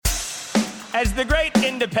As the great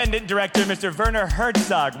independent director Mr. Werner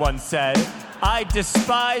Herzog once said, I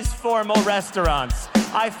despise formal restaurants.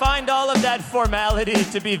 I find all of that formality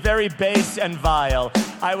to be very base and vile.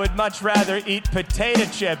 I would much rather eat potato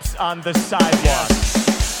chips on the sidewalk.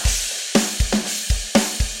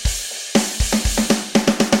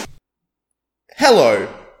 Hello,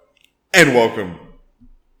 and welcome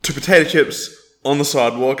to Potato Chips on the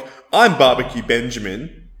Sidewalk. I'm Barbecue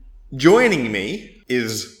Benjamin. Joining me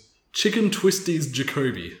is Chicken Twisties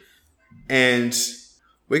Jacoby. And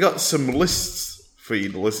we got some lists for you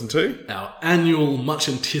to listen to. Our annual, much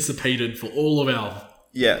anticipated for all of our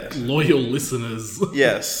loyal listeners.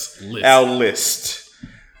 Yes, list. Our list.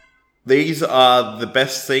 These are the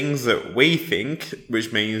best things that we think,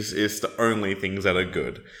 which means it's the only things that are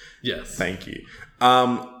good. Yes. Thank you.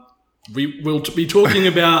 We will be talking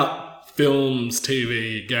about films,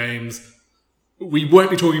 TV, games. We won't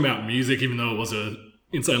be talking about music, even though it was a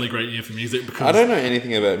insanely great year for music. Because I don't know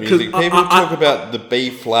anything about music. People talk about the B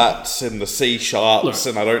flats and the C sharps,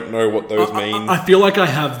 and I don't know what those mean. I feel like I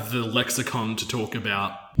have the lexicon to talk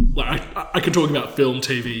about. Like I can talk about film,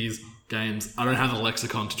 TVs, games. I don't have the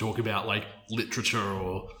lexicon to talk about like literature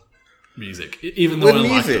or music. Even though With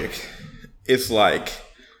music, it's like,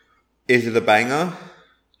 is it a banger?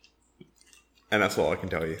 And that's all I can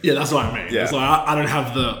tell you. Yeah, that's what I mean. Yeah. It's like I don't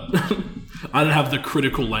have the I don't have the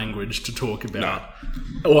critical language to talk about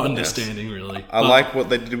or understanding really. I like what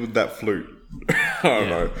they did with that flute. I don't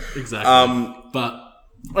know. Exactly. But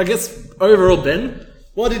I guess overall, Ben,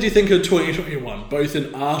 what did you think of 2021? Both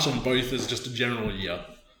in art and both as just a general year.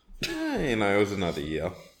 It was another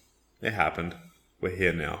year. It happened. We're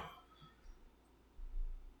here now.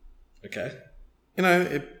 Okay.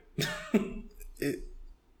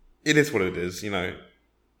 It is what it is,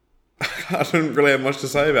 I don't really have much to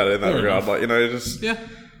say about it in that regard. Yeah.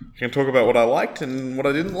 I can talk about what I liked and what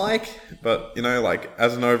I didn't like, but,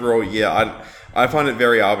 as an overall year, I find it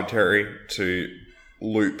very arbitrary to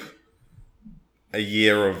loop a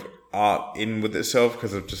year of art in with itself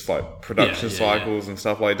because of just, production cycles and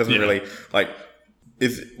stuff. It doesn't really,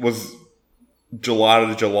 was July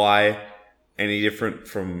to July any different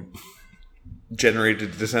from January to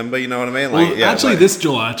December, you know what I mean? This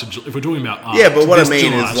July if we're talking about art. Yeah, but what I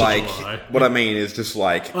mean is just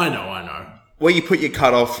I know. Where you put your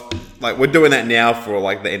cutoff, we're doing that now for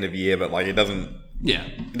the end of the year, but it doesn't. Yeah,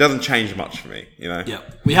 it doesn't change much for me, Yeah,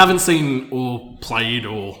 we haven't seen or played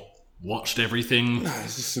or watched everything. No,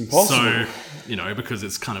 it's just impossible. So because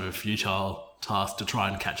it's kind of a futile task to try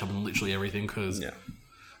and catch up on literally everything because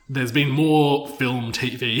there's been more film,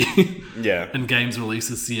 TV, and games released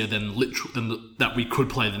this year than that we could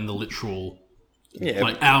play than the literal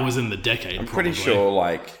hours in the decade. I'm pretty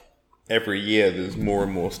sure every year there's more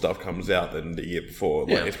and more stuff comes out than the year before.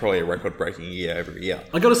 It's probably a record-breaking year every year.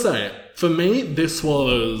 I gotta say, for me, this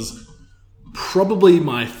was probably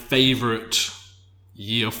my favourite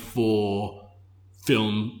year for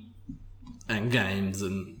film and games,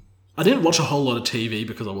 and I didn't watch a whole lot of TV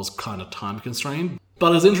because I was kind of time constrained.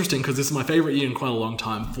 But it's interesting because this is my favourite year in quite a long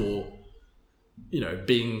time for,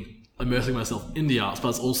 immersing myself in the arts, but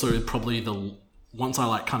it's also probably once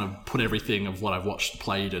I kind of put everything of what I've watched,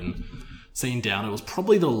 played and seen down, it was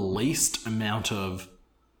probably the least amount of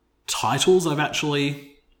titles I've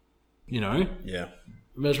actually,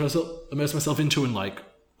 immersed myself into in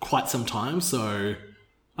quite some time. So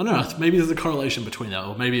I don't know, maybe there's a correlation between that,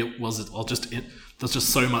 or maybe there's just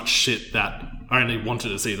so much shit that I only wanted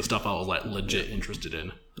to see the stuff I was legit interested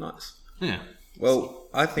in. Nice. Yeah. Well,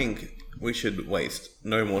 I think we should waste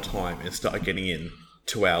no more time and start getting in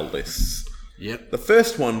to our lists. Yep. The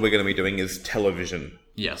first one we're going to be doing is television.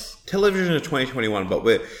 Yes. Television of 2021, but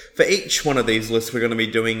for each one of these lists, we're going to be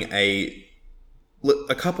doing a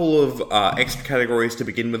couple of extra categories to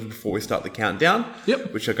begin with before we start the countdown.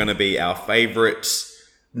 Yep. Which are going to be our favourite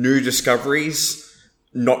new discoveries,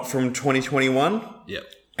 not from 2021. Yep.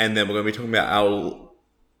 And then we're going to be talking about our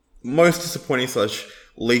most disappointing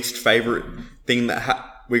 / least favourite thing that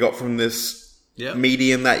we got from this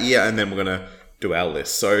medium that year, and then we're going to do our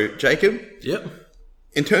list. So, Jacob? Yep.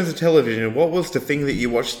 In terms of television, what was the thing that you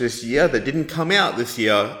watched this year that didn't come out this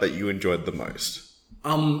year that you enjoyed the most?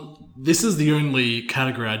 This is the only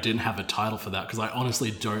category I didn't have a title for that, because I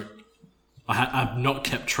honestly don't... I've not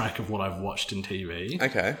kept track of what I've watched in TV.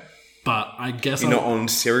 Okay. But I guess... You're not on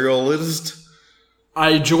Serial List?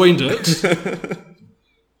 I joined it.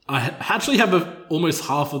 I actually have almost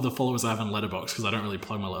half of the followers I have in Letterboxd, because I don't really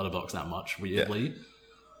plug my Letterboxd that much, weirdly. Yeah.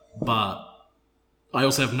 But I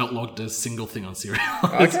also have not logged a single thing on Serial.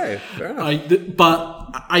 Okay, fair enough.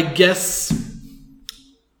 But I guess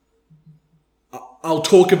I'll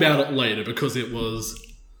talk about it later, because it was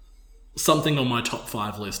something on my top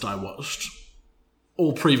 5 list. I watched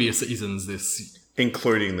all previous seasons this,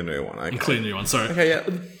 Including the new one. Okay. including the new one. So Okay, yeah.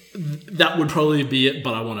 that would probably be it,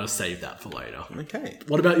 but I want to save that for later. Okay.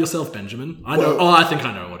 What about yourself, Benjamin? I think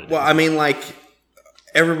I know what it is. Well, I mean, like,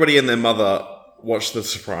 everybody and their mother watched The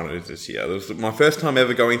Sopranos this year. It was my first time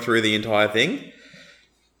ever going through the entire thing.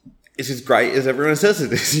 It's as great as everyone says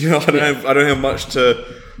it is. I don't have much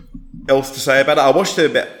else to say about it. I watched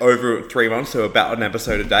it over 3 months, so about an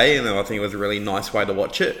episode a day, and I think it was a really nice way to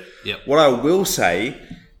watch it. Yep. What I will say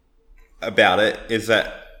about it is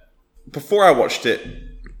that before I watched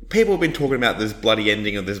it, people have been talking about this bloody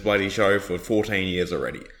ending of this bloody show for 14 years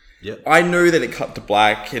already. Yep. I knew that it cut to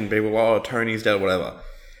black and people were, Tony's dead, whatever.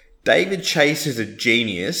 David Chase is a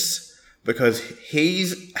genius because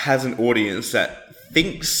he has an audience that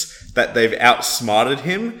thinks that they've outsmarted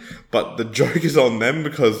him, but the joke is on them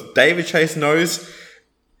because David Chase knows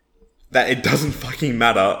that it doesn't fucking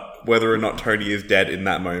matter whether or not Tony is dead in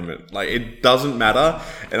that moment. Like, it doesn't matter.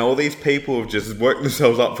 And all these people have just worked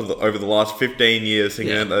themselves up over the last 15 years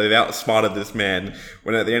thinking that they've outsmarted this man,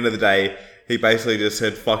 when at the end of the day, he basically just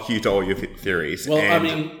said, fuck you to all your theories. Well, and, I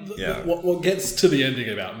mean, what gets to the ending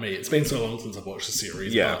about me, it's been so long since I've watched the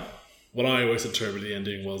series, but what I always interpreted the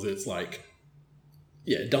ending was it's like,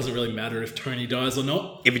 it doesn't really matter if Tony dies or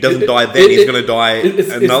not. If he doesn't die then, he's going to die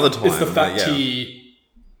another time. It's the fact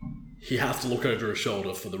he has to look over his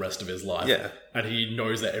shoulder for the rest of his life. Yeah. And he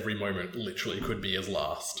knows that every moment literally could be his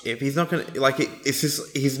last. If he's not going to, like, it's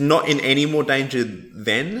just, he's not in any more danger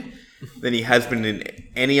then than he has been in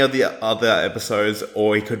any of the other episodes,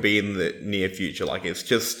 or he could be in the near future. Like, it's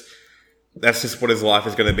just, that's just what his life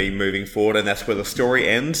is going to be moving forward, and that's where the story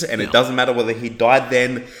ends, and it doesn't matter whether he died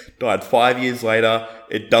then, died 5 years later,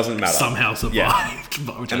 it doesn't matter. Somehow survived,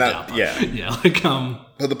 which I doubt.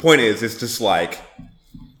 But the point is, it's just like,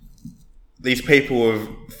 these people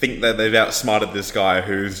think that they've outsmarted this guy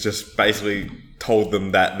who's just basically told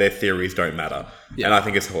them that their theories don't matter. Yeah. And I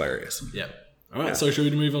think it's hilarious. Yeah. All right, so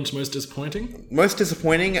should we move on to most disappointing? Most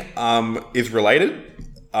disappointing is related.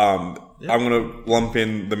 I'm going to lump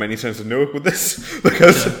in The Many Saints of Newark with this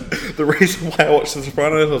because the reason why I watched The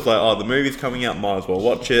Sopranos, I was like, the movie's coming out, might as well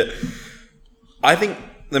watch it. I think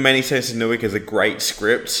The Many Saints of Newark is a great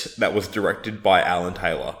script that was directed by Alan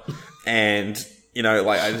Taylor. And,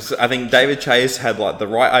 I think David Chase had the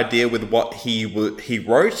right idea with what he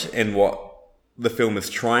wrote and what the film is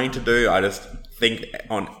trying to do. I just think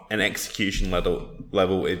on an execution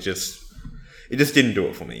level, it just didn't do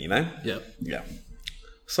it for me, Yeah. Yeah.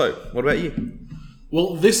 So, what about you?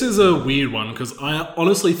 Well, this is a weird one because I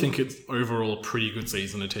honestly think it's overall a pretty good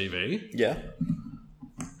season of TV. Yeah.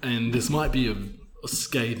 And this might be a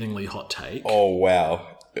scathingly hot take. Oh,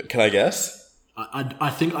 wow. Can I guess? I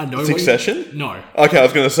think I know. Succession? No. Okay, I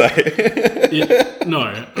was going to say. No,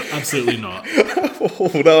 absolutely not.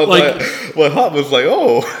 My heart was like,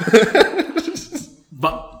 oh.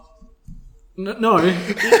 But no,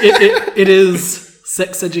 it is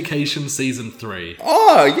Sex Education Season 3.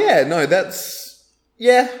 Oh, yeah, no, that's...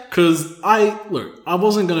 Yeah. Because I'm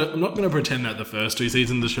not going to pretend that the first 2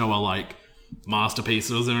 seasons of the show are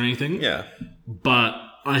masterpieces or anything. Yeah. But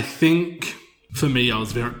I think... For me, I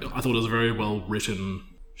thought it was a very well written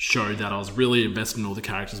show that I was really invested in all the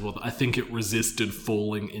characters. Well, I think it resisted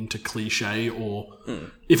falling into cliche, or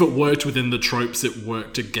if it worked within the tropes, it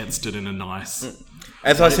worked against it in a nice.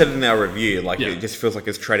 As I said in our review, it just feels like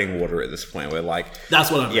it's treading water at this point. Where that's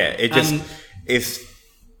what I mean. Yeah, it just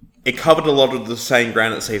it covered a lot of the same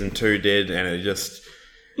ground that season 2 did, and it just.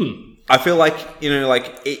 I feel like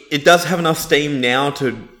it does have enough steam now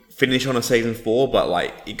to finish on a season 4,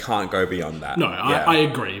 but it can't go beyond that. No, I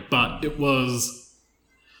agree, but it was...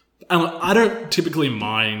 And I don't typically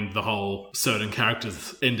mind the whole certain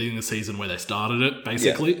characters ending the season where they started it,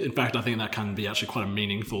 basically. Yeah. In fact, I think that can be actually quite a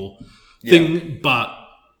meaningful thing, but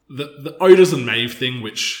the Otis and Maeve thing,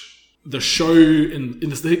 which the show in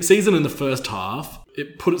the season in the first half,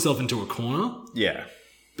 it put itself into a corner. Yeah.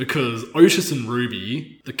 Because Otis and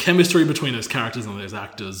Ruby, the chemistry between those characters and those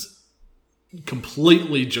actors...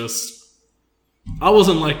 completely just... I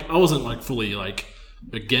wasn't fully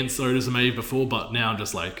against Otis and Maeve before, but now I'm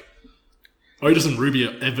just Otis and Ruby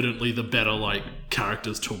are evidently the better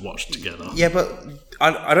characters to watch together. Yeah, but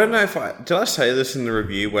I don't know if did I say this in the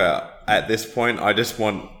review where at this point I just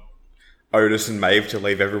want Otis and Maeve to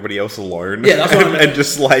leave everybody else alone. Yeah, that's what I mean. And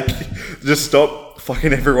just stop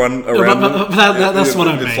fucking everyone around them. That's what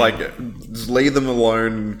I mean. Just leave them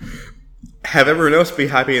alone. Have everyone else be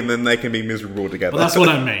happy, and then they can be miserable together. Well, that's what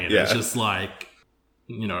I mean. Yeah. It's just I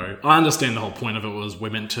understand the whole point of it was we're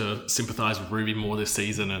meant to sympathise with Ruby more this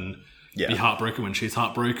season and be heartbroken when she's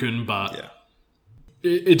heartbroken, but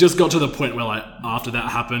it just got to the point where, like, after that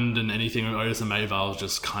happened and anything with Otis and Maeve was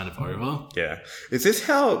just kind of over. Yeah. Is this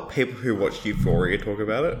how people who watch Euphoria talk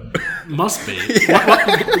about it? Must be.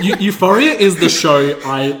 Euphoria is the show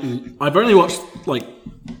I've only watched, like,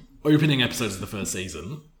 opening episodes of the first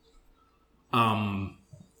season.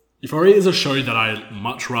 Euphoria is a show that I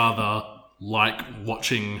much rather like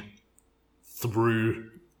watching through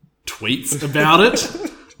tweets about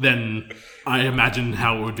it than I imagine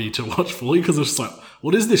how it would be to watch fully, because it's just like,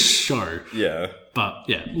 what is this show? Yeah. But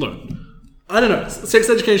yeah, look, I don't know. Sex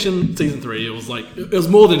Education season 3, it was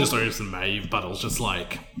more than just Otis and Maeve, but it was just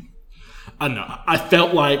like, I don't know. I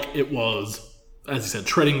felt like it was, as you said,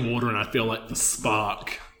 treading water, and I feel like the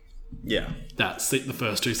spark that the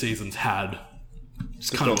first 2 seasons had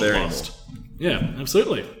just kind of lost. Yeah,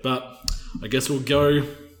 absolutely. But I guess we'll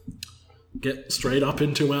get straight up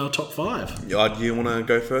into our top 5. Do you want to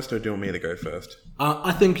go first, or do you want me to go first?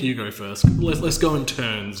 I think you go first. Let's go in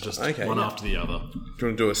turns, just one after the other. Do you want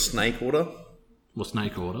to do a snake order? Well,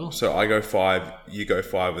 snake order. So I go 5, you go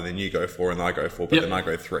 5, and then you go 4, and I go 4, but then I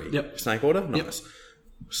go 3. Yep. Snake order? Nice. Yep.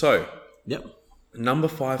 So, number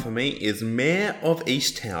 5 for me is Mayor of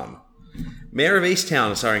Easttown. Mayor of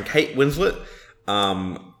Easttown, starring Kate Winslet.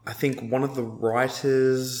 I think one of the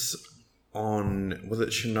writers on, was it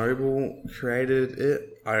Chernobyl, created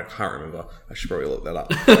it? I can't remember. I should probably look that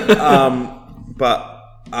up.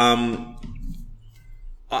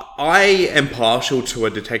 I am partial to a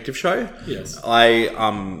detective show. Yes.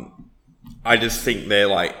 I just think they're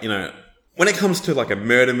like, you know, when it comes to like a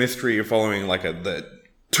murder mystery, you're following like the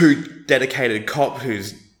 2 dedicated cop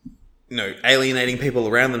who's, you know, alienating people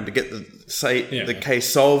around them to get the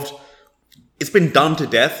case solved. It's been done to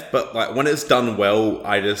death, but like when it's done well,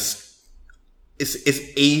 it's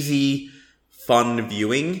easy, fun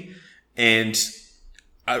viewing, and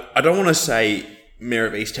I don't want to say Mayor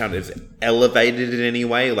of Easttown is elevated in any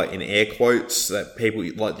way, like in air quotes that people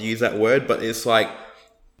like to use that word, but it's like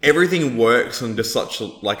everything works on just such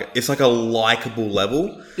it's like a likable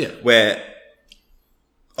level, where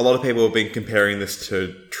a lot of people have been comparing this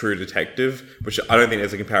to True Detective, which I don't think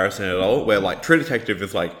there's a comparison at all, where like True Detective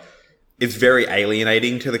is like, it's very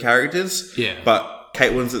alienating to the characters. Yeah. But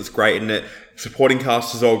Kate Winslet's great in it. Supporting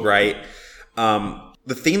cast is all great.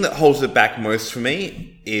 The thing that holds it back most for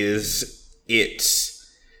me is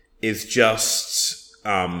there's just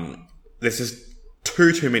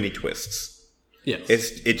too many twists. Yes.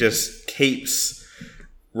 It just keeps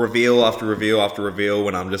reveal after reveal after reveal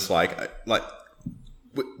when I'm just like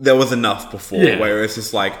there was enough before, where it's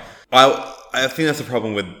just like, I think that's the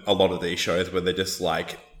problem with a lot of these shows, where they're just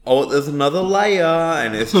like, oh, there's another layer,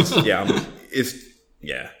 and it's just, I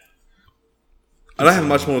don't have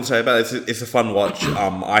much more to say about it. It's a fun watch.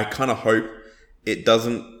 I kind of hope it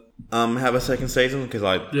doesn't have a second season, because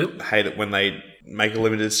I hate it when they make a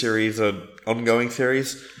limited series or ongoing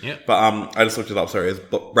series. Yep. But I just looked it up. Sorry, it's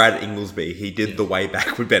Brad Inglesby. He did The Way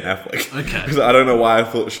Back with Ben Affleck. Okay. Because I don't know why I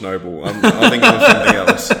thought Chernobyl. I think it was something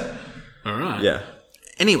else. All right. Yeah.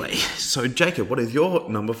 Anyway, so Jacob, what is your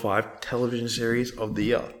number 5 television series of the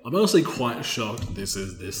year? I'm honestly quite shocked this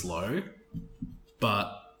is this low,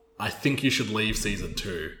 but I think you should leave season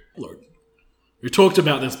 2. Look, we talked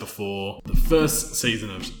about this before. The first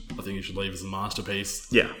season of I Think You Should Leave is a masterpiece.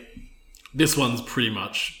 Yeah. This one's pretty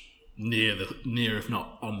much near, if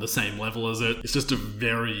not on the same level as it. It's just a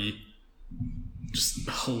very just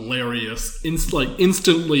hilarious,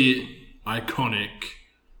 instantly iconic,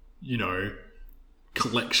 you know,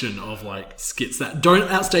 collection of like skits that don't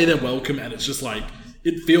outstay their welcome, and it's just like,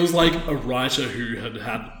 it feels like a writer who had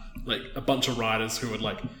like a bunch of writers who had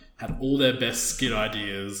like had all their best skit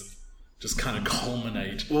ideas just kind of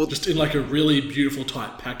culminate just in like a really beautiful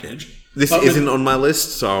type package. This isn't on my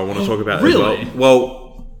list, so I want to talk about it really? as well.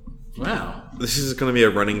 Wow. This is going to be a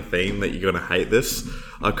running theme that you're going to hate this.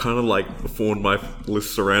 I've kind of like formed my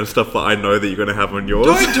lists around stuff that I know that you're going to have on yours.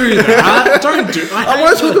 Don't do that. Don't do. I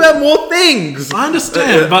want to talk about more things. I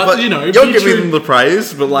understand, but you know, you're giving them the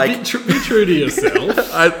praise, but like, be true to yourself.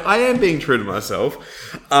 I am being true to myself.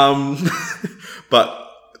 But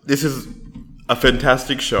this is a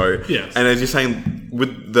fantastic show. Yes. And as you're saying,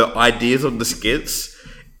 with the ideas of the skits,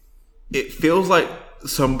 it feels like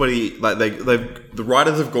somebody, like the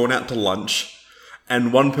writers have gone out to lunch,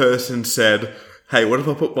 and one person said, hey, what if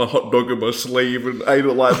I put my hot dog in my sleeve and ate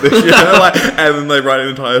it like this, you know, like, and then they write an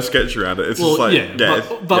entire sketch around it. It's just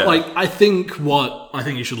like, but like, I think what I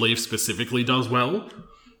Think You Should Leave specifically does well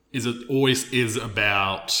is it always is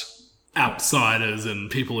about outsiders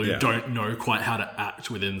and people who don't know quite how to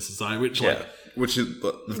act within society, which is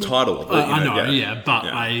the title of it. I know,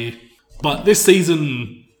 but but this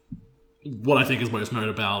season what I think is most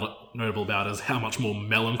notable about it is how much more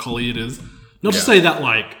melancholy it is. Not to say that,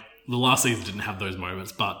 like, the last season didn't have those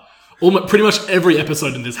moments, but pretty much every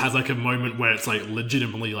episode in this has, like, a moment where it's, like,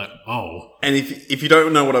 legitimately, like, oh. And if you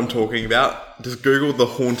don't know what I'm talking about, just Google the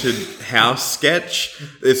haunted house sketch.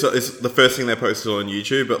 It's the first thing they posted on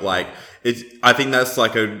YouTube, but, like, I think that's,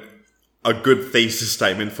 like, a good thesis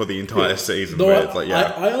statement for the entire season. No, where it's like,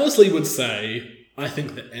 I honestly would say I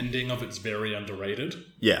think the ending of it's very underrated.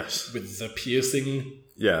 Yes. With the piercing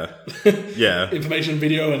Yeah. Yeah. information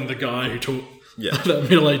video and the guy who Yeah. the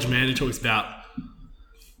middle-aged man who talks about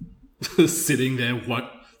sitting there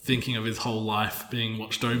thinking of his whole life being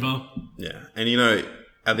watched over. Yeah. And you know,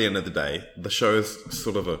 at the end of the day, the show is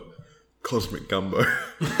sort of a cosmic gumbo.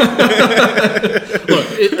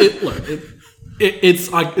 It's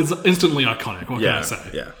instantly iconic. What can I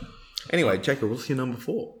say? Yeah. Anyway, Jacob, what's your number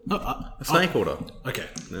 4? A snake order. Okay.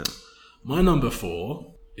 Yeah. My number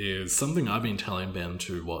 4 is something I've been telling Ben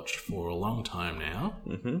to watch for a long time now.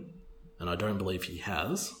 Mm-hmm. And I don't believe he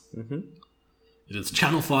has. Mm-hmm. It is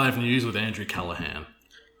Channel 5 News with Andrew Callaghan.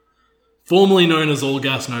 Formerly known as All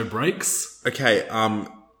Gas No Breaks. Okay,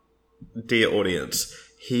 dear audience,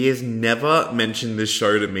 he has never mentioned this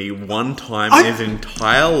show to me one time in his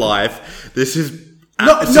entire life. This is...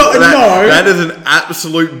 That is an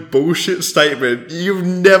absolute bullshit statement. You've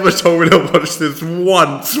never told me to watch this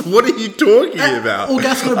once. What are you talking about? All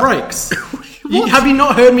Gas No Breaks. Have you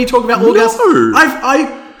not heard me talk about All Gas? No.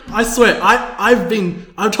 I swear,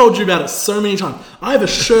 I've told you about it so many times. I have a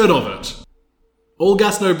shirt of it. All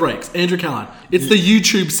Gas No Breaks, Andrew Callaghan. It's the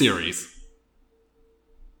YouTube series.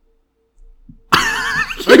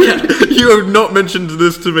 Okay. You have not mentioned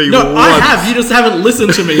this to me No, once. I have. You just haven't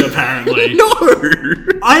listened to me, apparently. No!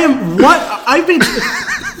 I am... What? I've been...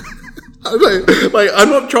 I'm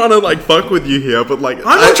not trying to, like, fuck with you here, but, like...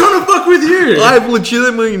 I'm not trying to fuck with you! I've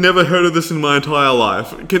legitimately never heard of this in my entire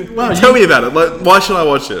life. Tell me about it. Like, why should I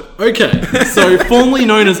watch it? Okay, so formerly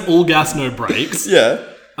known as All Gas No Breaks. Yeah.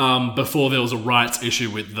 Before there was a rights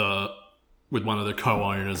issue with one of the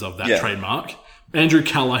co-owners of that trademark. Andrew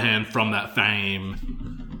Callaghan, from that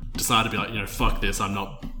fame, decided to be like, fuck this, I'm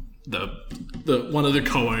not... The one of the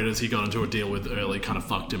co-owners he got into a deal with early kind of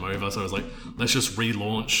fucked him over, so I was like, let's just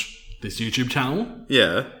relaunch this YouTube channel.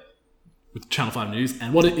 Yeah. With Channel 5 News.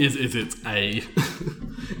 And what it is it's a...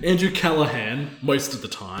 Andrew Callaghan, most of the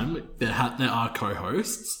time, there are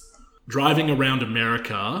co-hosts, driving around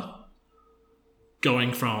America,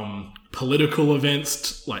 going from political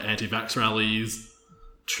events, like anti-vax rallies,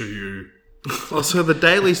 to... Oh, so the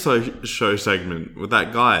Daily Show segment with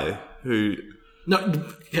that guy who... No,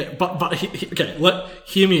 okay, but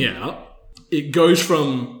hear me out. It goes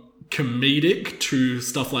from comedic to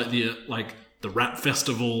stuff like the rap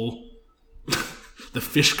festival, the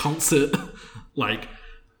Fish concert, like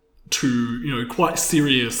to quite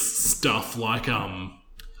serious stuff like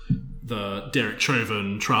the Derek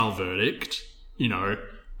Chauvin trial verdict,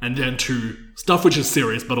 and then to stuff which is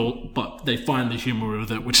serious, but they find the humor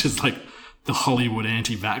with it, which is like the Hollywood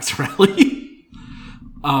anti-vax rally.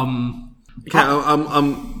 Okay,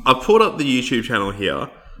 I've pulled up the YouTube channel here.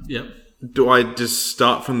 Yep. Do I just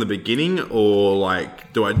start from the beginning, or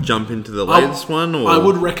like do I jump into the latest one? Or? I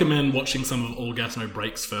would recommend watching some of All Gas No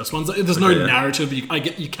Breaks first ones. There's no narrative. You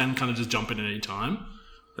can kind of just jump in at any time.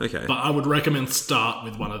 Okay. But I would recommend start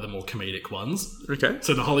with one of the more comedic ones. Okay.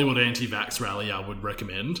 So the Hollywood anti-vax rally, I would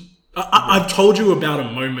recommend. I've told you about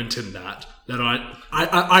a moment in that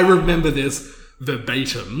I remember this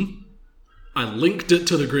verbatim. I linked it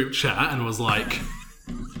to the group chat and was like...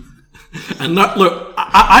 And look,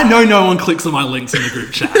 I know no one clicks on my links in the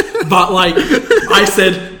group chat, but like I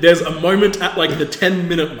said, there's a moment at like the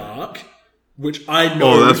 10-minute mark, which I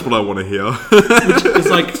know... Oh, that's what I want to hear.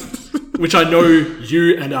 which I know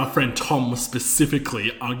you and our friend Tom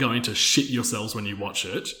specifically are going to shit yourselves when you watch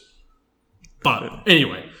it. But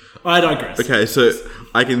anyway, I digress. Okay, so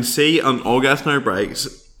I can see on All Gas No Breaks,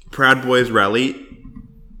 Proud Boys Rally...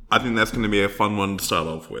 I think that's going to be a fun one to start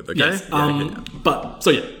off with, okay? Yes.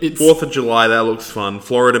 It's... 4th of July, that looks fun.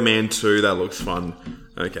 Florida Man 2, that looks fun.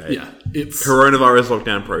 Okay. Yeah, it's... Coronavirus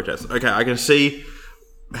lockdown protests. Okay, I can see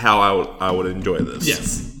how I would enjoy this.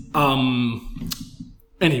 Yes.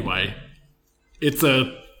 Anyway,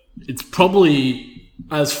 it's probably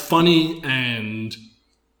as funny and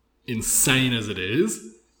insane as it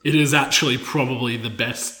is actually probably the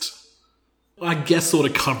best, I guess, sort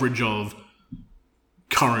of coverage of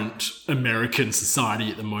current American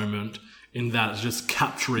society at the moment, in that it's just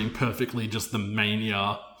capturing perfectly just the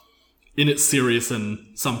mania in its serious and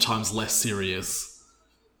sometimes less serious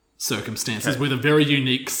circumstances, with a very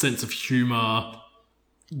unique sense of humor,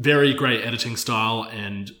 very great editing style,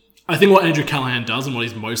 and I think what Andrew Callahan does and what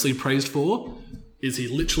he's mostly praised for is he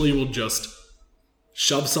literally will just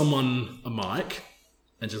shove someone a mic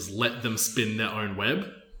and just let them spin their own web.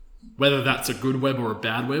 Whether that's a good web or a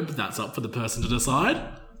bad web, that's up for the person to decide.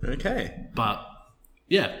 Okay. But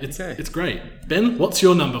yeah, it's great. Ben, what's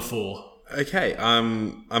your number 4? Okay,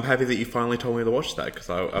 I'm happy that you finally told me to watch that, because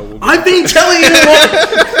I will... I've been telling you to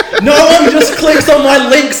watch. No one just clicks on my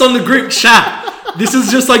links on the group chat. This is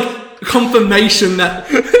just like confirmation that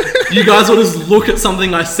you guys will just look at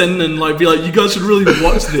something I send and like be like, you guys should really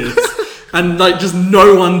watch this. And like just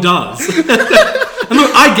no one does. And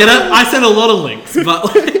look, I get it. I send a lot of links, but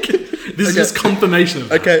like this is just confirmation of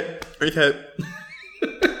that. Okay.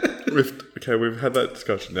 We've had that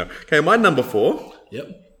discussion now. Okay, my number 4.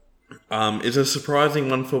 Yep. Is a surprising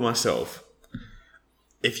one for myself.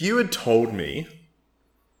 If you had told me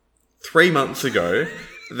 3 months ago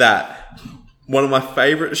that one of my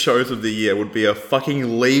favourite shows of the year would be a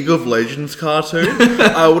fucking League of Legends cartoon,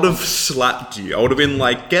 I would have slapped you. I would have been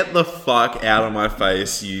like, get the fuck out of my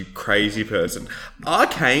face, you crazy person.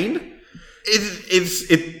 Arcane,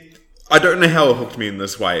 I don't know how it hooked me in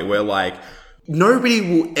this way, where like, nobody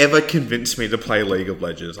will ever convince me to play League of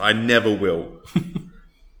Legends. I never will.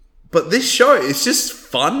 But this show, it's just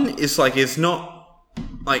fun. It's like, it's not,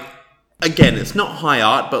 like, again, it's not high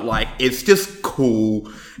art, but like, it's just cool.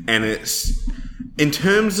 And it's, in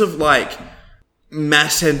terms of like,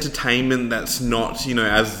 mass entertainment that's not, you know,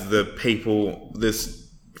 as the people, this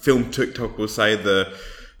film TikTok will say, the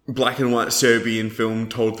black and white Serbian film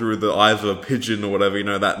told through the eyes of a pigeon or whatever, you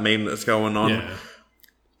know, that meme that's going on. Yeah.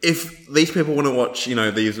 If these people want to watch, you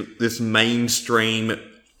know, this mainstream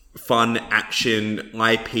fun action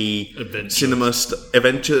IP cinema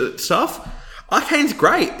adventure stuff, Arcane's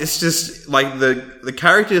great. It's just like the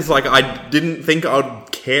characters, like I didn't think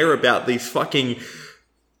I'd care about these fucking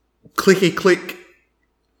clicky click,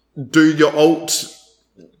 do your ult,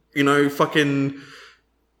 you know, fucking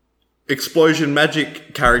explosion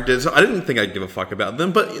magic characters. I didn't think I'd give a fuck about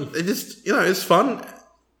them, but it just, you know, it's fun.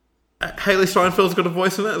 Hayley Steinfeld's got a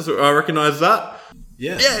voice in it, so I recognise that.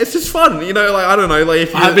 Yeah, it's just fun, you know. Like, I don't know, like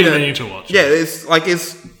if I've been meaning to watch. Yeah, it's like,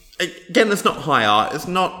 it's again, it's not high art. It's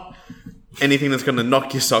not anything that's going to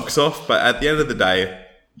knock your socks off. But at the end of the day,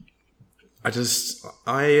 I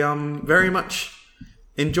very much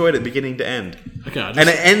enjoyed it beginning to end. Okay, and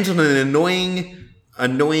it ends on an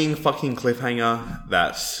annoying fucking cliffhanger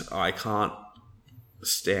that I can't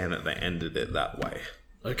stand that they ended it that way.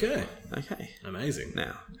 Okay. Amazing.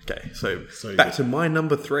 Now, so back to my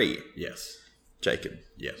number 3. Yes. Jacob.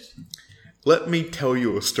 Yes. Let me tell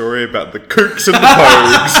you a story about the Kooks and the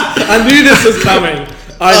Pogues. I knew this was coming.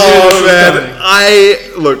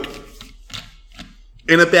 Look,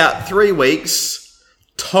 in about 3 weeks,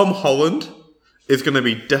 Tom Holland is going to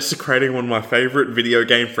be desecrating one of my favourite video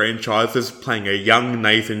game franchises, playing a young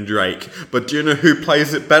Nathan Drake. But do you know who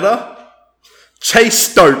plays it better? Chase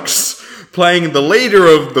Stokes, playing the leader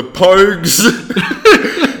of the Pogues,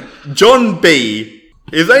 John B.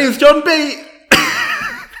 His name's John B.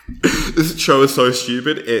 This show is so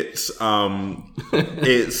stupid. It's a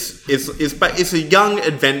young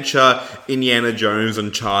adventure, Indiana Jones,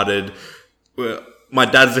 Uncharted. My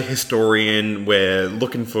dad's a historian. We're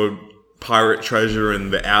looking for pirate treasure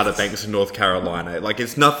in the Outer Banks of North Carolina. Like,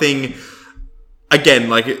 it's nothing. Again,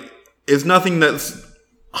 like it's nothing that's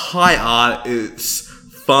high art. It's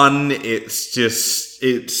fun. It's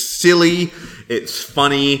silly. It's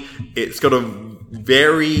funny. It's got a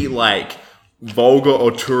very like vulgar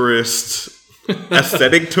or tourist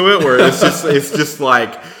aesthetic to it, where it's just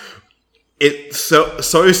like, it's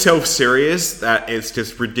so self-serious that it's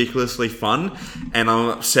just ridiculously fun. And I'm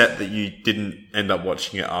upset that you didn't end up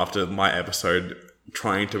watching it after my episode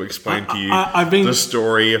trying to explain to you the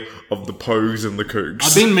story of the Pogues and the Kooks.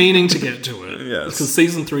 I've been meaning to get to it. Yes. Because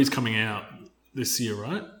season 3 is coming out this year,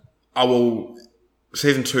 right?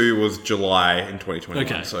 Season 2 was July in 2021.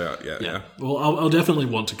 Okay. So yeah. Well, I'll definitely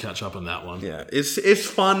want to catch up on that one. Yeah, it's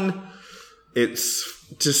fun.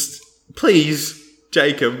 It's just, please,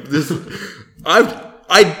 Jacob. There's a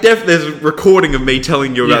recording of me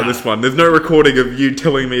telling you about this one. There's no recording of you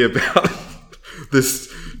telling me about this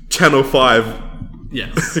Channel 5.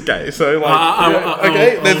 Yes. Okay, so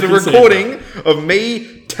like, there's a recording of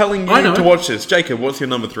me telling you to watch this. Jacob, what's your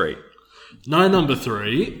number 3? My number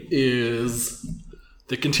 3 is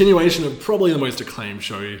the continuation of probably the most acclaimed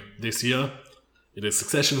show this year. It is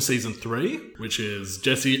Succession Season 3, which is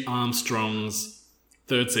Jesse Armstrong's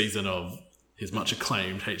 3rd season of his much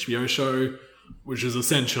acclaimed HBO show, which is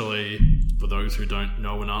essentially, for those who don't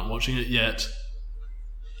know and aren't watching it yet,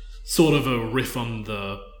 sort of a riff on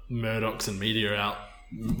the Murdochs and media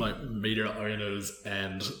like media owners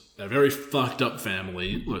and a very fucked up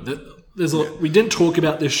family. Look, we didn't talk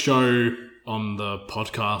about this show on the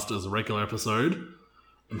podcast as a regular episode.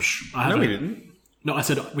 No, we didn't. No, I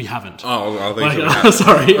said we haven't. Oh, I think we have.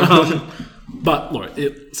 Sorry. But look,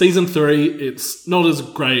 season 3, it's not as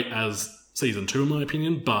great as season 2 in my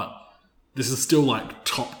opinion, but this is still like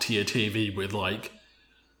top tier TV with like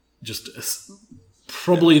just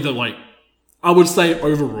probably the like, I would say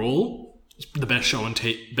overall the best show and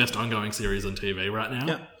best ongoing series on TV right now.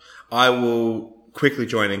 Yeah. I will quickly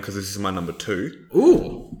join in because this is my number 2.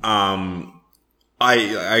 Ooh. I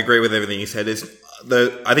agree with everything you said.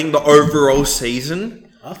 I think the overall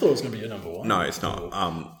season. I thought it was going to be your number 1. No, it's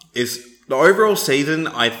not. Is the overall season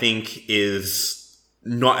I think is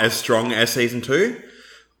not as strong as season 2.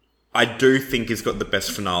 I do think it's got the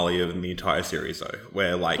best finale of the entire series though,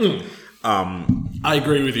 where like, I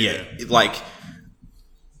agree with you. Yeah, like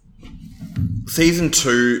season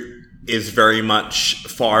 2 is very much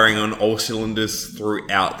firing on all cylinders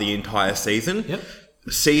throughout the entire season. Yep.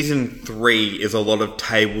 Season 3 is a lot of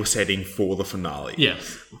table setting for the finale.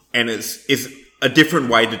 Yes. And it's a different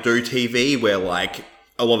way to do TV where like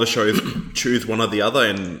a lot of shows choose one or the other,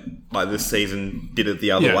 and like this season did it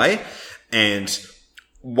the other way. And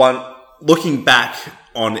looking back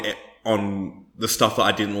on the stuff that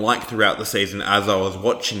I didn't like throughout the season as I was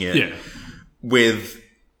watching it, with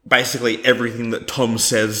basically everything that Tom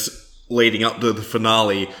says leading up to the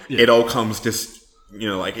finale, it all comes just, you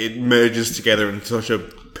know, like it merges together in such a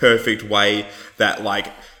perfect way that like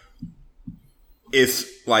it's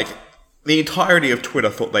like the entirety of Twitter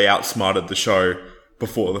thought they outsmarted the show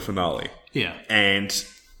before the finale. Yeah. And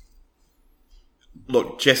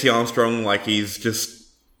look, Jesse Armstrong, like he's just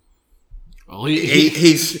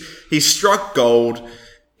he's struck gold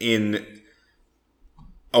in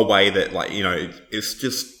a way that, like, you know, it's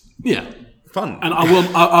just fun. And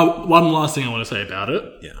one last thing I want to say about it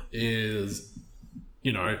is,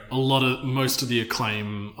 you know, most of the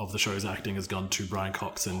acclaim of the show's acting has gone to Brian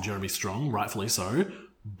Cox and Jeremy Strong, rightfully so.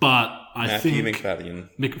 But I think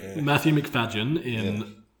Matthew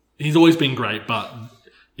Macfadyen he's always been great, but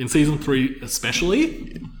in season 3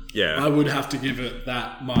 especially, I would have to give it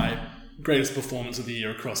that my greatest performance of the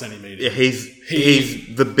year across any media. Yeah,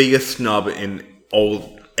 he's the biggest snub in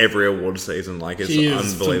every award season. Like, it's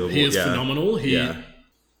unbelievable. He is phenomenal.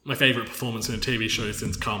 My favourite performance in a TV show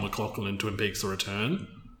since Kyle MacLachlan in Twin Peaks: The Return.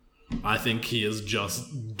 I think he is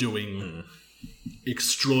just doing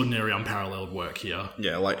extraordinary, unparalleled work here.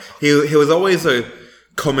 Yeah, like he was always a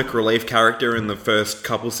comic relief character in the first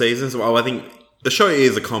couple seasons. Well, I think the show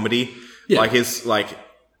is a comedy. Yeah.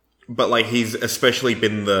 But he's especially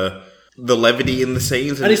been the levity in the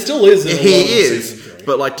scenes, and he still is. He is,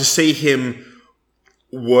 but like to see him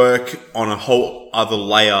work on a whole other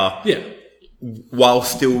layer, while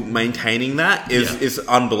still maintaining that is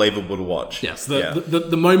unbelievable to watch. Yes,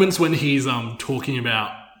 the moments when he's talking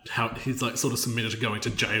about how he's like sort of submitted to going to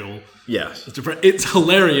jail. Yes, it's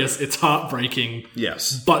hilarious. It's heartbreaking.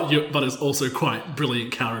 Yes, but it's also quite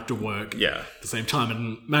brilliant character work. Yeah, at the same time,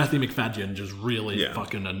 and Matthew Macfadyen just really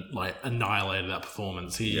fucking annihilated that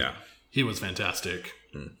performance. He was fantastic.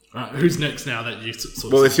 All right, who's next now that you sort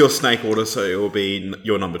of... Well, it's your snake order, so it will be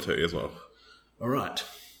your number 2 as well. All right.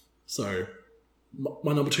 So,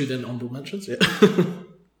 my number 2 then honorable mentions? Yeah.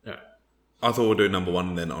 I thought we'll do number 1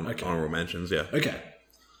 and then honorable mentions, yeah. Okay.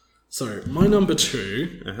 So, my number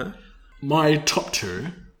 2, my top 2,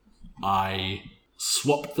 I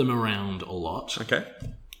swapped them around a lot. Okay.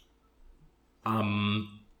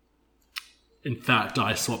 In fact,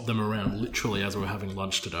 I swapped them around literally as we were having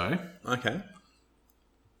lunch today. Okay.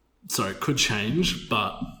 So it could change,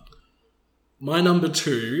 but my number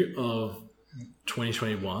 2 of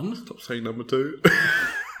 2021... Stop saying number 2.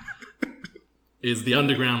 is The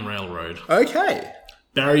Underground Railroad. Okay.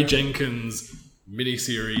 Barry Jenkins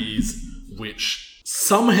miniseries, which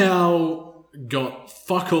somehow got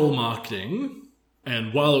fuck all marketing.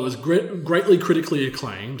 And while it was greatly critically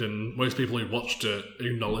acclaimed, and most people who watched it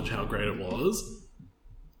acknowledge how great it was,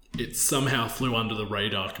 it somehow flew under the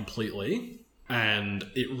radar completely. And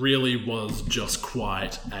it really was just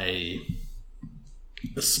quite a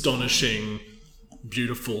astonishing,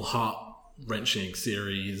 beautiful, heart-wrenching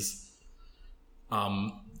series.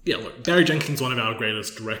 Look, Barry Jenkins, one of our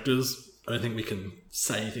greatest directors. I don't think we can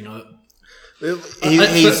say anything other.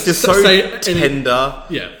 He's just so tender.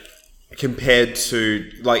 Yeah. Compared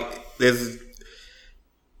to, like, there's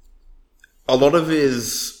a lot of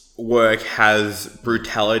his work has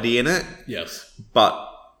brutality in it. Yes. But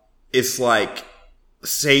it's like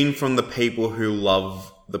seen from the people who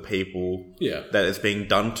love the people that it's being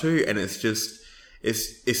done to, and it's just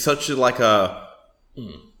it's such a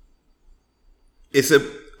it's a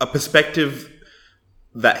perspective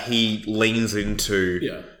that he leans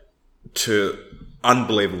into to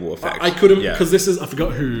unbelievable effect. I couldn't, because this is, I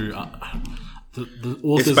forgot who the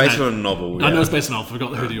author's It's based name. on a novel. I know it's based on a novel. I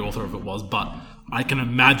forgot who the author of it was, but I can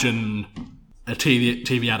imagine a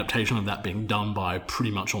TV adaptation of that being done by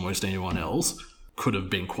pretty much almost anyone else could have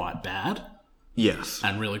been quite bad. Yes.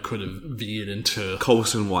 And really could have veered into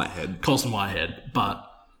Colson Whitehead. But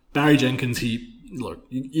Barry Jenkins, you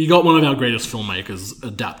got one of our greatest filmmakers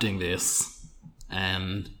adapting this,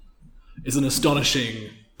 and it's an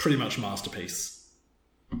astonishing, pretty much masterpiece.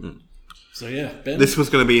 So yeah, Ben? This was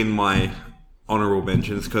going to be in my honorable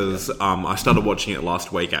mentions because I started watching it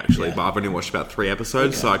last week actually, but I've only watched about 3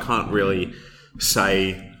 episodes, so I can't really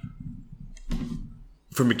say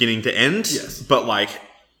from beginning to end. Yes. But like,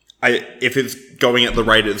 if it's going at the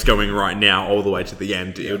rate it's going right now, all the way to the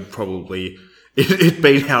end, it would probably it'd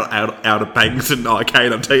beat out of Banks and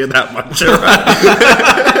Arcade. I'll tell you that much.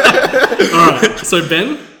 All right. So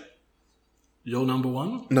Ben, your number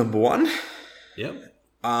one. Number one. Yep.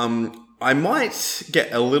 I might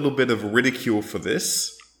get a little bit of ridicule for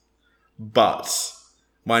this, but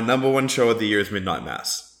my number one show of the year is Midnight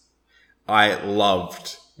Mass. I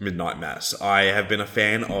loved Midnight Mass. I have been a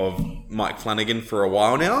fan of Mike Flanagan for a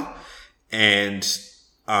while now, and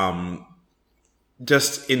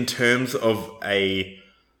just in terms of a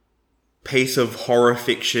piece of horror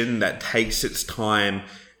fiction that takes its time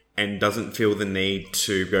and doesn't feel the need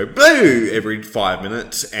to go boo every 5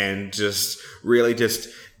 minutes, and just really just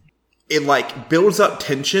it like builds up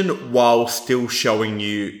tension while still showing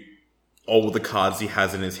you all the cards he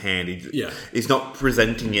has in his hand. He's not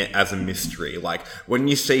presenting it as a mystery. Like when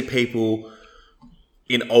you see people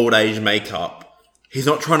in old age makeup, he's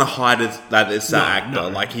not trying to hide that it's the actor. No.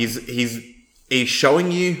 Like he's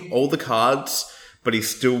showing you all the cards, but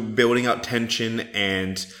he's still building up tension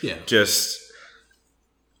and just.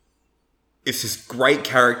 It's just great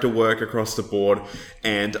character work across the board,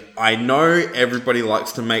 and I know everybody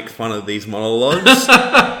likes to make fun of these monologues.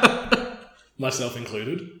 Myself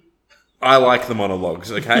included. I like the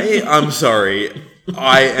monologues, okay? I'm sorry.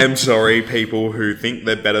 I am sorry, people who think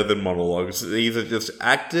they're better than monologues. These are just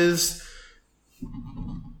actors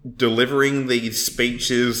delivering these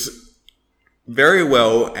speeches very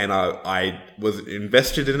well, and I was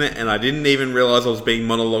invested in it, and I didn't even realise I was being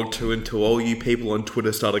monologued to until all you people on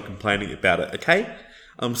Twitter started complaining about it, okay?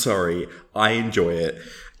 I'm sorry. I enjoy it.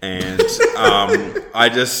 And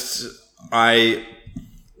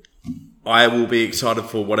I will be excited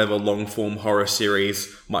for whatever long-form horror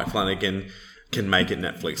series Mike Flanagan can make at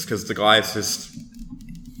Netflix, because the guy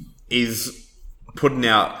is putting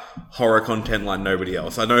out horror content like nobody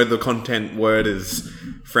else. I know the content word is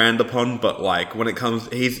frowned upon, but like when it comes,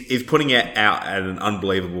 he's putting it out at an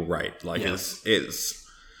unbelievable rate. Like it's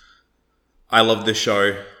I love this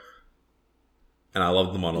show, and I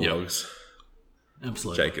love the monologues. Yep.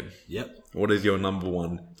 Absolutely. Jacob. Yep. What is your number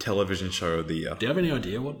one television show of the year? Do you have any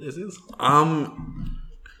idea what this is?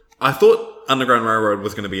 I thought Underground Railroad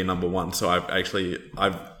was going to be a number one, so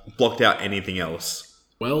I've blocked out anything else.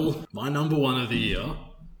 Well, my number one of the year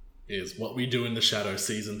is What We Do in the Shadows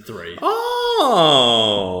Season 3.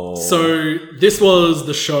 Oh! So, this was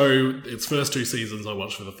the show, its first 2 seasons I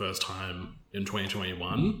watched for the first time in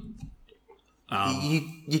 2021.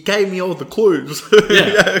 You gave me all the clues.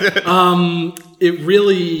 It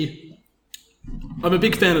really... I'm a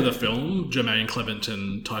big fan of the film, Jermaine Clement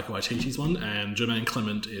and Taika Waititi's one, and Jermaine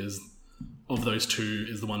Clement is, of those two,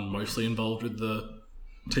 is the one mostly involved with the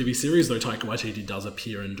TV series, though Taika Waititi does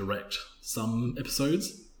appear and direct some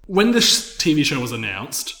episodes. When this TV show was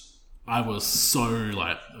announced, I was so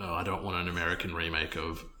like, oh, I don't want an American remake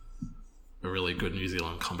of a really good New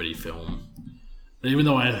Zealand comedy film. And even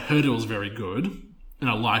though I heard it was very good, and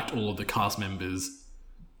I liked all of the cast members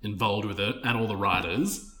involved with it, and all the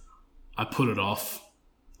writers, I put it off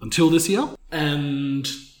until this year. And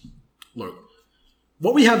look,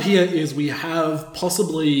 what we have here is we have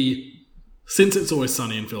possibly, since It's Always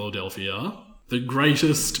Sunny in Philadelphia, the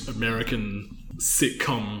greatest American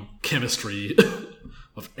sitcom chemistry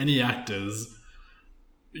of any actors.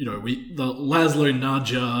 You know, the Laszlo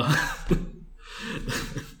Nadja,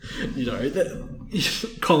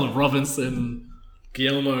 Colin Robinson,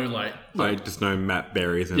 Guillermo, like I just know Matt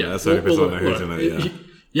Berry's in it, so I don't know who's in it.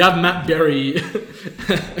 You have Matt Berry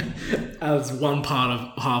as one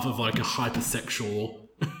half of like a hypersexual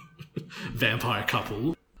vampire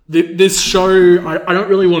couple. This show, I don't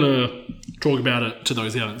really want to talk about it to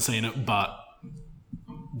those who haven't seen it, but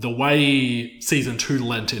the way season 2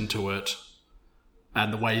 lent into it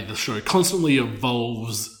and the way the show constantly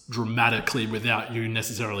evolves dramatically without you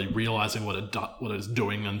necessarily realizing what it's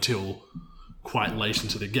doing until quite late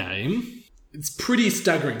into the game. It's pretty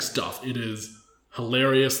staggering stuff. It is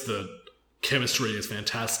hilarious. The chemistry is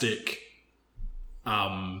fantastic.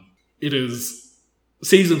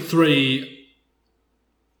 Season 3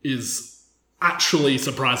 is actually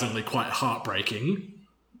surprisingly quite heartbreaking.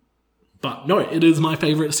 But no, it is my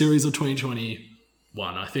favourite series of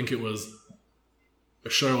 2021. I think it was a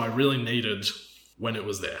show I really needed when it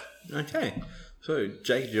was there. Okay. So,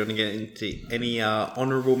 Jake, do you want to get into any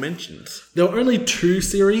honourable mentions? There were only 2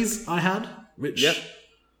 series I had, which... Yep.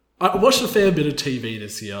 I watched a fair bit of TV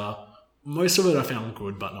this year. Most of it I found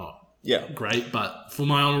good, but not great. But for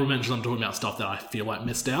my honourable mentions, I'm talking about stuff that I feel like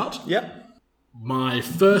missed out. Yep.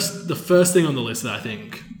 The first thing on the list that I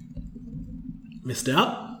think missed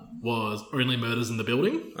out was Only Murders in the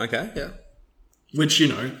Building. Okay, yeah. Which, you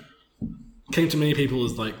know, came to many people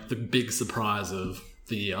as like the big surprise of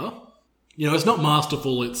the year. You know, it's not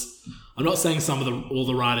masterful. I'm not saying all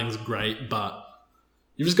the writing's great, but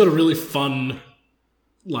you've just got a really fun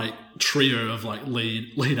like trio of like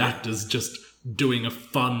lead actors just doing a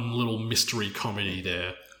fun little mystery comedy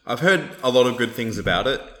there. I've heard a lot of good things about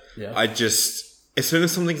it. Yeah. As soon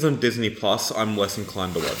as something's on Disney Plus, I'm less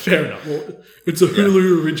inclined to watch it. Fair enough. Well, it's a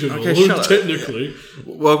Hulu original, Okay, shut up. technically.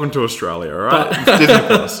 Welcome to Australia, alright? It's Disney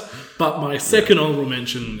Plus. But my second honourable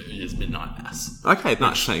mention is Midnight Mass. Okay,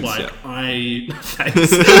 nice, thanks. Like, yeah.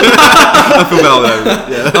 thanks. I feel well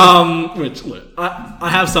yeah. Which, look, I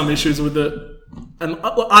have some issues with it. And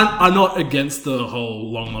I'm not against the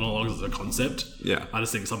whole long monologues as a concept. Yeah. I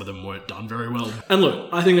just think some of them weren't done very well. And look,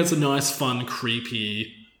 I think it's a nice, fun,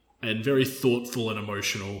 creepy, and very thoughtful and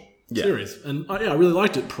emotional series. And I really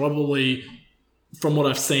liked it. Probably, from what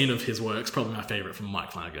I've seen of his works, probably my favourite from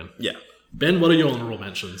Mike Flanagan. Yeah. Ben, what are your honourable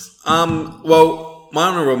mentions? Well, my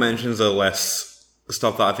honourable mentions are less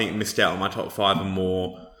stuff that I think missed out on my top 5 and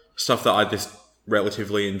more stuff that I just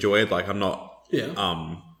relatively enjoyed. Like, I'm not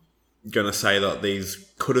going to say that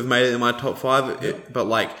these could have made it in my top 5, but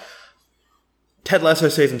like Ted Lasso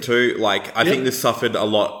season 2, like I think this suffered a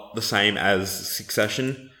lot the same as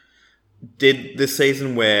Succession did this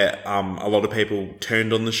season, where a lot of people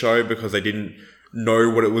turned on the show because they didn't know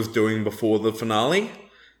what it was doing before the finale.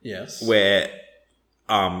 Yes. Where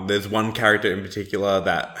there's one character in particular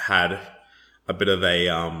that had a bit of a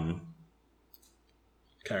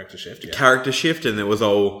character shift, and it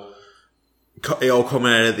all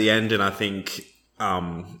culminated at the end. And I think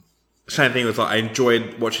same thing was like I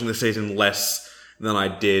enjoyed watching the season less than I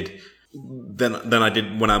did when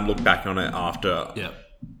I look back on it after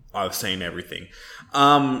I've seen everything.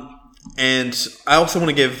 And I also want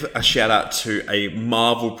to give a shout out to a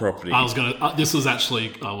Marvel property. I was going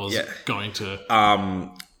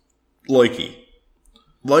to Loki.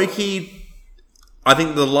 I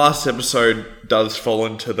think the last episode does fall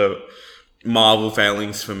into the Marvel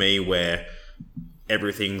failings for me, where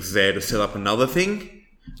everything's there to set up another thing.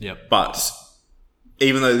 Yep. But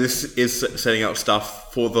even though this is setting up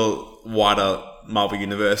stuff for the wider Marvel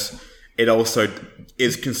universe, it also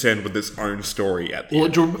is concerned with its own story at the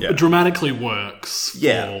end. It dramatically works for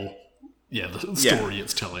the story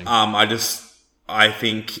it's telling. I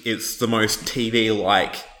think it's the most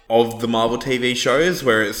TV-like of the Marvel TV shows,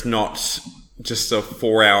 where it's not just a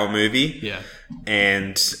 4-hour movie. Yeah.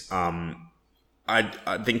 And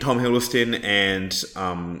I think Tom Hiddleston and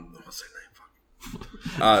what's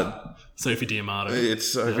her name? Sophie D'Amato.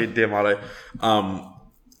 It's Sophie D'Amato.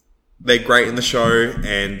 They're great in the show,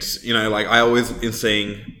 and you know, like I always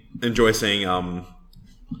enjoy seeing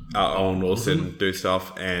Owen Wilson do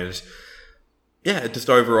stuff, and yeah, just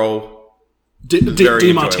overall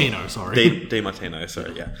DiMartino, sorry. DiMartino,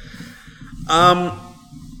 sorry, yeah.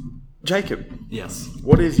 Jacob. Yes.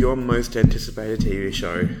 What is your most anticipated TV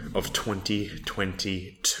show of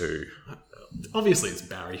 2022? Obviously, it's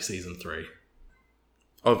Barry season 3.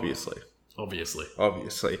 Obviously.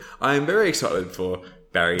 I am very excited for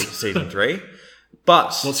Barry season 3.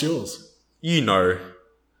 But what's yours? You know.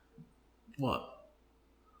 What?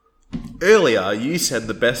 Earlier, you said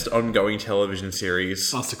the best ongoing television series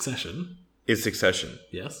Succession. Is Succession.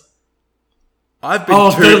 Yes. I've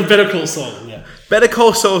been Better Call Saul, yeah. Better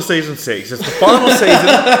Call Saul season 6. It's the final season.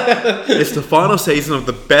 It's the final season of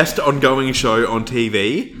the best ongoing show on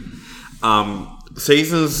TV.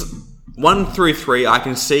 Seasons 1 through 3, I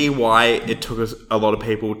can see why it took a lot of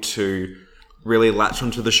people to really latch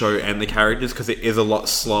onto the show and the characters, because it is a lot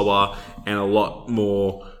slower and a lot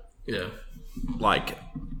more like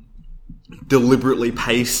deliberately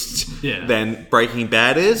paced than Breaking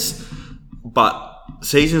Bad is. But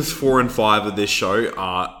seasons 4 and 5 of this show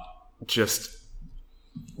are just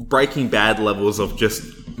Breaking Bad levels of just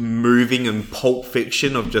moving and Pulp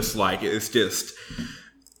Fiction of just like, it's just...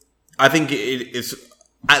 I think it's...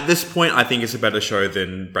 At this point, I think it's a better show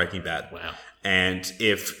than Breaking Bad. Wow. And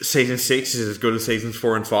if season 6 is as good as seasons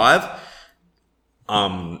 4 and 5,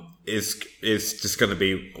 is just going to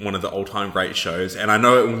be one of the all-time great shows. And I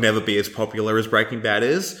know it will never be as popular as Breaking Bad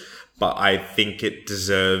is, but I think it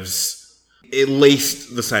deserves at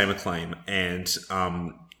least the same acclaim. And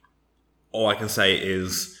all I can say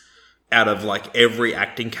is, out of like every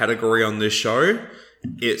acting category on this show,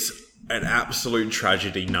 it's an absolute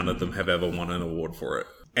tragedy none of them have ever won an award for it.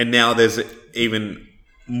 And now there's even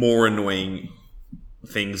more annoying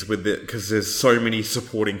things with it, because there's so many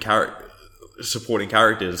supporting characters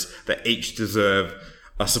that each deserve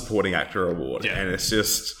a supporting actor award. And it's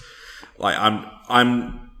just like,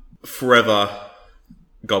 I'm forever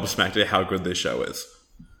gobsmacked at how good this show is.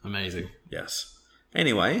 Amazing. Yes.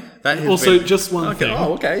 Anyway, that has also been... just one thing.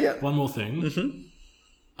 Oh, okay, yeah. One more thing.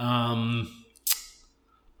 Mm-hmm.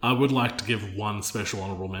 I would like to give one special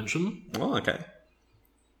honorable mention. Oh, okay.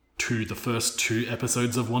 To the first 2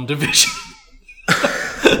 episodes of WandaVision.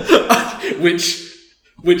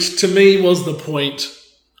 which to me was the point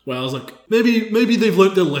where I was like, maybe they've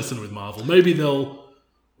learnt their lesson with Marvel. Maybe they'll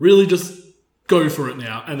really just go for it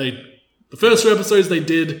now. And the first 2 episodes they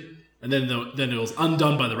did, and then it was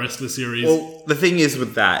undone by the rest of the series. Well, the thing is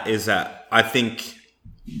with that is that I think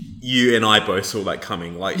you and I both saw that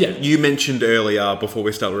coming. Like, you mentioned earlier before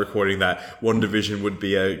we started recording that WandaVision would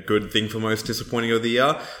be a good thing for most disappointing of the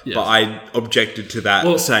year. Yes. But I objected to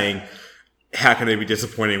that, saying, how can it be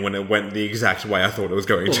disappointing when it went the exact way I thought it was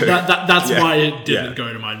going to? That's why it didn't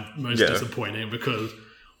go to my most disappointing, because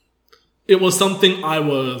it was something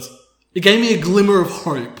it gave me a glimmer of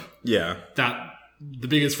hope that the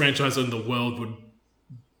biggest franchise in the world would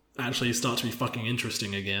actually start to be fucking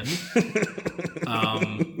interesting again.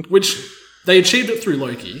 Which they achieved it through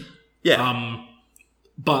Loki. Yeah.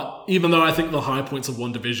 But even though I think the high points of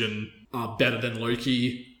WandaVision are better than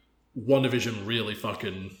Loki, WandaVision really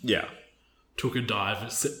fucking took a dive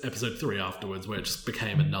at episode 3 afterwards, where it just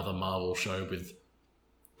became another Marvel show with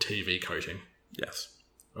TV coating. Yes.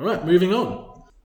 Alright, moving on.